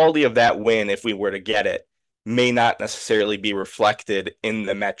the quality of that win, if we were to get it, may not necessarily be reflected in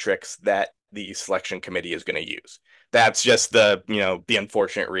the metrics that the selection committee is going to use. That's just the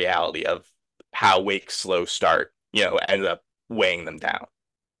unfortunate reality of how Wake's slow start, ended up weighing them down.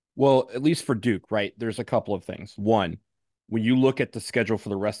 Well, at least for Duke, right? There's a couple of things. One, when you look at the schedule for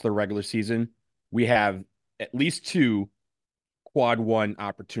the rest of the regular season, we have at least two quad one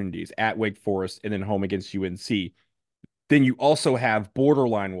opportunities at Wake Forest and then home against UNC. Then you also have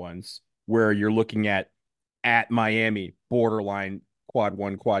borderline ones where you're looking at Miami, borderline quad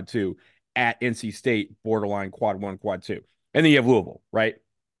one, quad two, at NC State, borderline quad one, quad two. And then you have Louisville, right?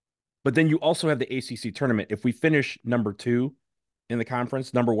 But then you also have the ACC tournament. If we finish number two in the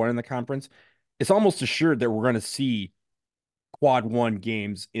conference, number one in the conference, it's almost assured that we're going to see quad one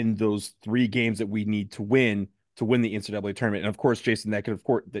games in those three games that we need to win the NCAA tournament. And of course, Jason, that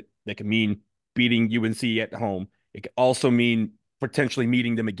could mean beating UNC at home. It could also mean potentially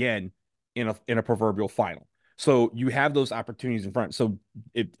meeting them again in a proverbial final. So you have those opportunities in front. So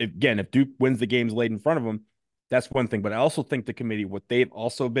if Duke wins the games laid in front of them, that's one thing. But I also think the committee, what they've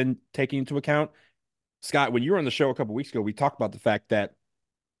also been taking into account, Scott, when you were on the show a couple weeks ago, we talked about the fact that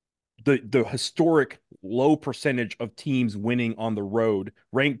the historic low percentage of teams winning on the road,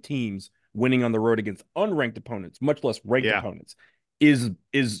 ranked teams winning on the road against unranked opponents, much less ranked Yeah. opponents, is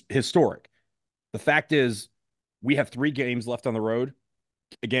historic. The fact is, we have 3 games left on the road.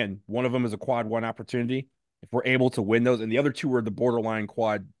 Again, one of them is a quad one opportunity. If we're able to win those, and the other two are the borderline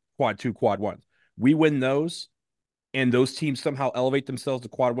quad two, quad ones. We win those, and those teams somehow elevate themselves to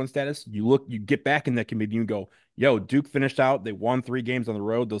quad one status. You get back in that committee and go, yo, Duke finished out. They won 3 games on the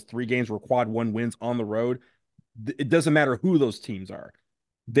road. Those 3 games were quad one wins on the road. It doesn't matter who those teams are.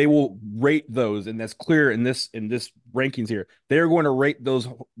 They will rate those, and that's clear in this rankings here. They're going to rate those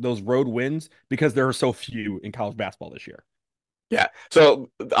road wins because there are so few in college basketball this year. Yeah. So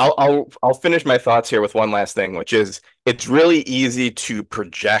I'll finish my thoughts here with one last thing, which is it's really easy to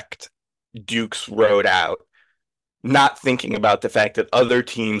project Duke's road out, not thinking about the fact that other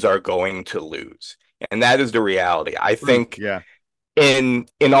teams are going to lose. And that is the reality. I Truth. think Yeah. in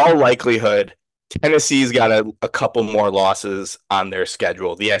all likelihood, Tennessee's got a couple more losses on their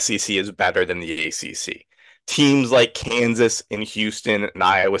schedule. The SEC is better than the ACC. Teams like Kansas and Houston and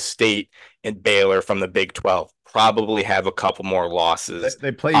Iowa State and Baylor from the Big 12 probably have a couple more losses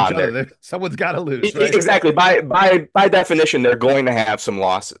They play each on other. there. Someone's got to lose, right? Exactly. By definition, they're going to have some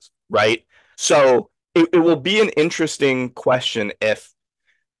losses, right? So it will be an interesting question if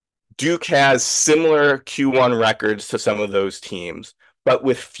Duke has similar Q1 records to some of those teams, but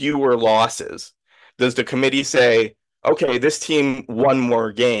with fewer losses. Does the committee say, okay, this team won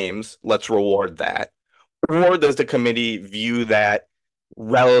more games, let's reward that? Or does the committee view that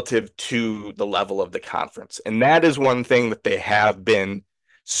relative to the level of the conference? And that is one thing that they have been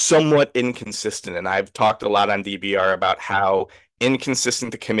somewhat inconsistent. And I've talked a lot on DBR about how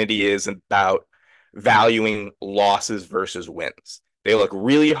inconsistent the committee is about valuing losses versus wins. They look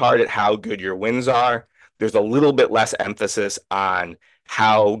really hard at how good your wins are. There's a little bit less emphasis on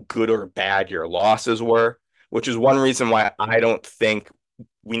how good or bad your losses were, which is one reason why I don't think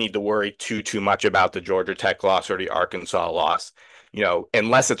we need to worry too much about the Georgia Tech loss or the Arkansas loss.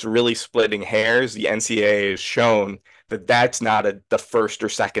 Unless it's really splitting hairs, the NCAA has shown that that's not the first or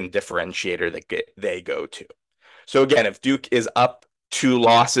second differentiator that they go to. So again, if Duke is up 2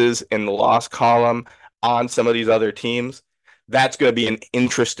 losses in the loss column on some of these other teams, that's going to be an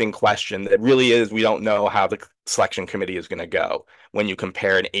interesting question that really is, we don't know how the selection committee is going to go when you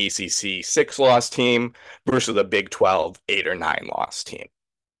compare an ACC 6-loss team versus a Big 12 8 or 9-loss team.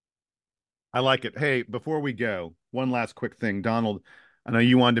 I like it. Hey, before we go, one last quick thing, Donald. I know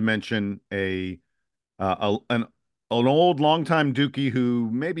you wanted to mention an old longtime Dookie who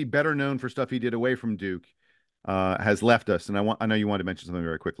may be better known for stuff he did away from Duke, has left us, and I know you wanted to mention something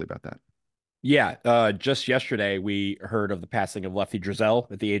very quickly about that. Yeah, just yesterday we heard of the passing of Lefty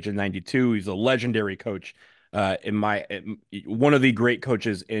Driesell at the age of 92. He's a legendary coach, one of the great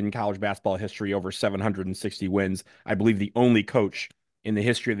coaches in college basketball history, over 760 wins. I believe the only coach in the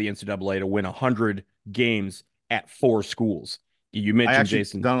history of the NCAA to win 100 games at 4 schools. You mentioned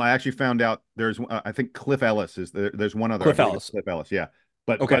Jason. Donald, I actually found out there's, I think Cliff Ellis is there. There's one other. Cliff Ellis. Cliff Ellis, yeah.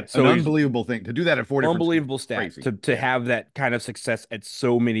 But Okay, so an unbelievable thing to do that at 4 different unbelievable schools. stat to have that kind of success at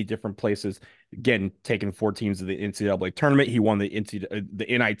so many different places. Again, taking 4 teams to the NCAA tournament. He won the NIT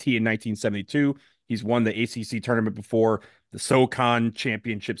in 1972. He's won the ACC tournament before, the SoCon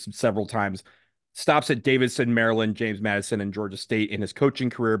championships several times. Stops at Davidson, Maryland, James Madison, and Georgia State in his coaching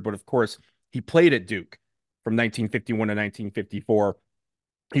career. But of course, he played at Duke from 1951 to 1954.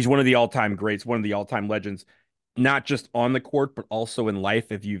 He's one of the all-time greats, one of the all-time legends, not just on the court, but also in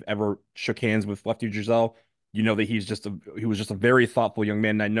life. If you've ever shook hands with Lefty Driesell, you know that he was just a very thoughtful young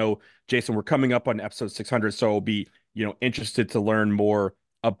man. And I know, Jason, we're coming up on episode 600, so I'll be, interested to learn more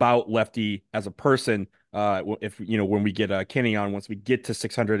about Lefty as a person. If when we get Kenny on, once we get to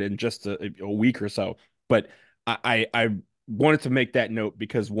 600 in just a week or so. But I wanted to make that note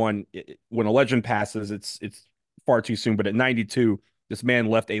because when a legend passes, it's far too soon. But at 92, this man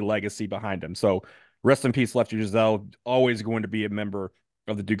left a legacy behind him. So rest in peace, Lefty Driesell. Always going to be a member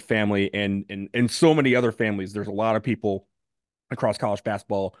of the Duke family and so many other families. There's a lot of people across college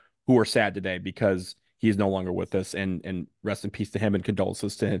basketball who are sad today because he's no longer with us. And rest in peace to him and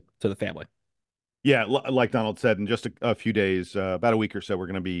condolences to the family. Yeah, like Donald said, in just a few days, about a week or so, we're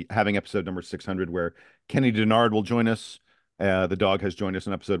going to be having episode number 600 where Kenny Denard will join us. The dog has joined us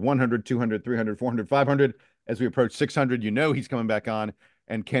in episode 100, 200, 300, 400, 500. As we approach 600, he's coming back on.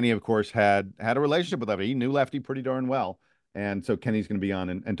 And Kenny, of course, had a relationship with Lefty. He knew Lefty pretty darn well. And so Kenny's going to be on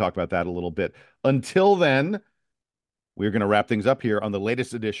and talk about that a little bit. Until then, we're going to wrap things up here on the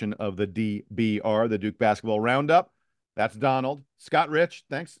latest edition of the DBR, the Duke Basketball Roundup. That's Donald. Scott Rich,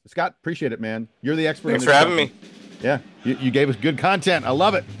 thanks. Scott, appreciate it, man. You're the expert. Thanks for having me. Yeah, you gave us good content. I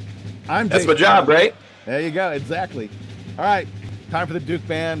love it. I'm That's Jason my job, Adams. right? There you go. Exactly. All right. Time for the Duke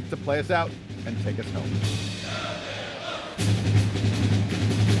Band to play us out and take us home.